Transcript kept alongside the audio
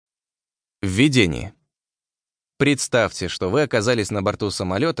Введение. Представьте, что вы оказались на борту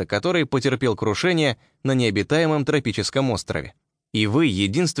самолета, который потерпел крушение на необитаемом тропическом острове, и вы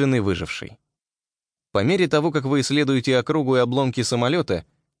единственный выживший. По мере того, как вы исследуете округу и обломки самолета,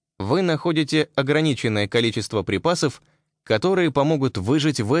 вы находите ограниченное количество припасов, которые помогут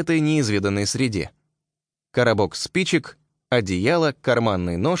выжить в этой неизведанной среде. Коробок спичек, одеяло,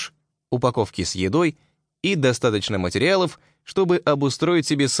 карманный нож, упаковки с едой и достаточно материалов, чтобы обустроить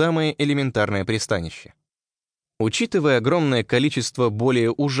себе самое элементарное пристанище. Учитывая огромное количество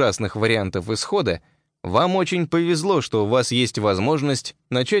более ужасных вариантов исхода, вам очень повезло, что у вас есть возможность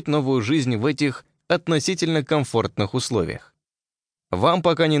начать новую жизнь в этих относительно комфортных условиях. Вам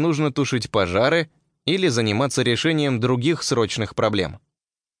пока не нужно тушить пожары или заниматься решением других срочных проблем.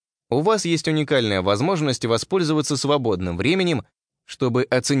 У вас есть уникальная возможность воспользоваться свободным временем, чтобы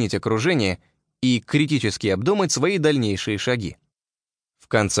оценить окружение и критически обдумать свои дальнейшие шаги. В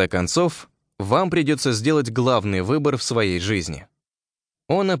конце концов, вам придется сделать главный выбор в своей жизни.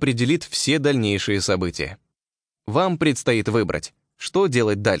 Он определит все дальнейшие события. Вам предстоит выбрать, что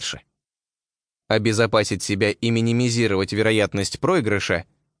делать дальше. Обезопасить себя и минимизировать вероятность проигрыша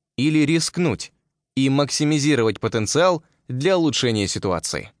или рискнуть и максимизировать потенциал для улучшения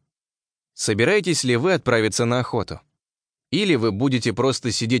ситуации. Собираетесь ли вы отправиться на охоту? Или вы будете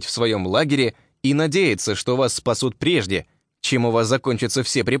просто сидеть в своем лагере и надеяться, что вас спасут прежде, чем у вас закончатся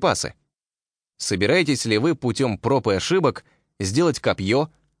все припасы? Собираетесь ли вы путем проб и ошибок сделать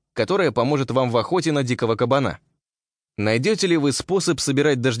копье, которое поможет вам в охоте на дикого кабана? Найдете ли вы способ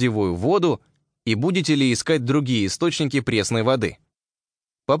собирать дождевую воду и будете ли искать другие источники пресной воды?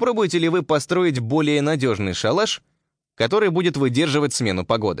 Попробуете ли вы построить более надежный шалаш, который будет выдерживать смену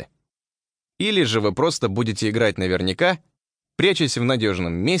погоды? Или же вы просто будете играть наверняка, прячась в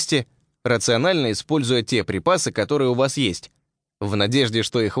надежном месте, рационально используя те припасы, которые у вас есть, в надежде,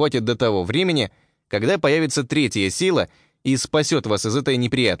 что их хватит до того времени, когда появится третья сила и спасет вас из этой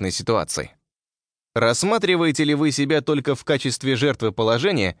неприятной ситуации. Рассматриваете ли вы себя только в качестве жертвы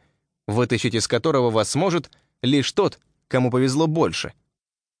положения, вытащить из которого вас сможет лишь тот, кому повезло больше?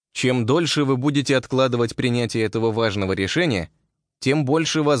 Чем дольше вы будете откладывать принятие этого важного решения, тем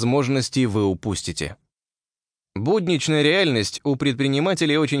больше возможностей вы упустите. Будничная реальность у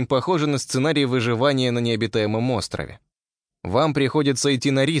предпринимателей очень похожа на сценарий выживания на необитаемом острове. Вам приходится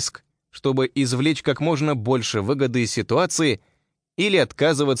идти на риск, чтобы извлечь как можно больше выгоды из ситуации или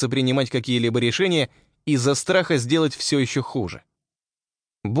отказываться принимать какие-либо решения из-за страха сделать все еще хуже.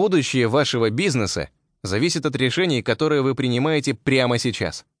 Будущее вашего бизнеса зависит от решений, которые вы принимаете прямо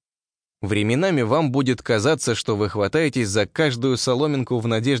сейчас. Временами вам будет казаться, что вы хватаетесь за каждую соломинку в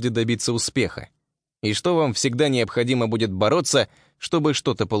надежде добиться успеха, и что вам всегда необходимо будет бороться, чтобы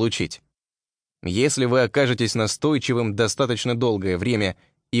что-то получить. Если вы окажетесь настойчивым достаточно долгое время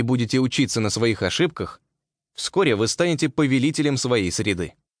и будете учиться на своих ошибках, вскоре вы станете повелителем своей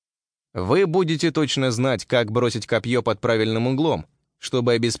среды. Вы будете точно знать, как бросить копье под правильным углом,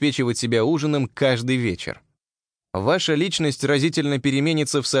 чтобы обеспечивать себя ужином каждый вечер. Ваша личность разительно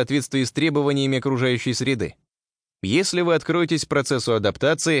переменится в соответствии с требованиями окружающей среды. Если вы откроетесь процессу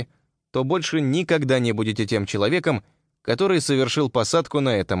адаптации, то больше никогда не будете тем человеком, который совершил посадку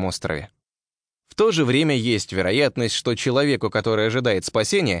на этом острове. В то же время есть вероятность, что человеку, который ожидает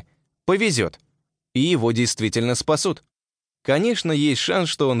спасения, повезет, и его действительно спасут. Конечно, есть шанс,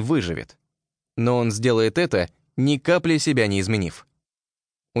 что он выживет, но он сделает это, ни капли себя не изменив.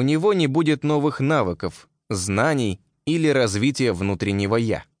 У него не будет новых навыков, знаний или развития внутреннего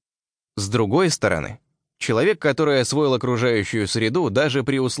 «я». С другой стороны, человек, который освоил окружающую среду, даже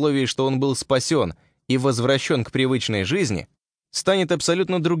при условии, что он был спасен и возвращен к привычной жизни, станет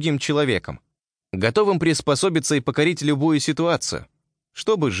абсолютно другим человеком, готовым приспособиться и покорить любую ситуацию,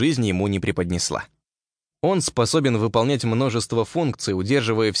 что бы жизнь ему ни преподнесла. Он способен выполнять множество функций,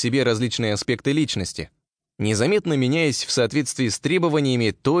 удерживая в себе различные аспекты личности, незаметно меняясь в соответствии с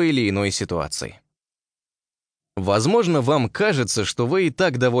требованиями той или иной ситуации. Возможно, вам кажется, что вы и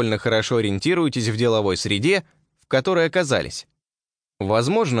так довольно хорошо ориентируетесь в деловой среде, в которой оказались.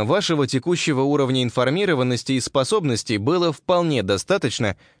 Возможно, вашего текущего уровня информированности и способностей было вполне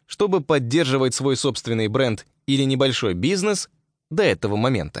достаточно, чтобы поддерживать свой собственный бренд или небольшой бизнес до этого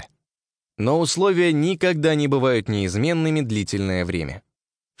момента. Но условия никогда не бывают неизменными длительное время.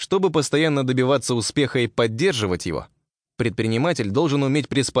 Чтобы постоянно добиваться успеха и поддерживать его, предприниматель должен уметь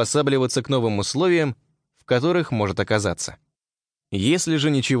приспосабливаться к новым условиям, в которых может оказаться. Если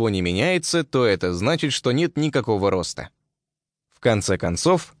же ничего не меняется, то это значит, что нет никакого роста. В конце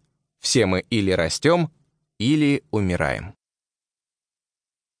концов, все мы или растем, или умираем.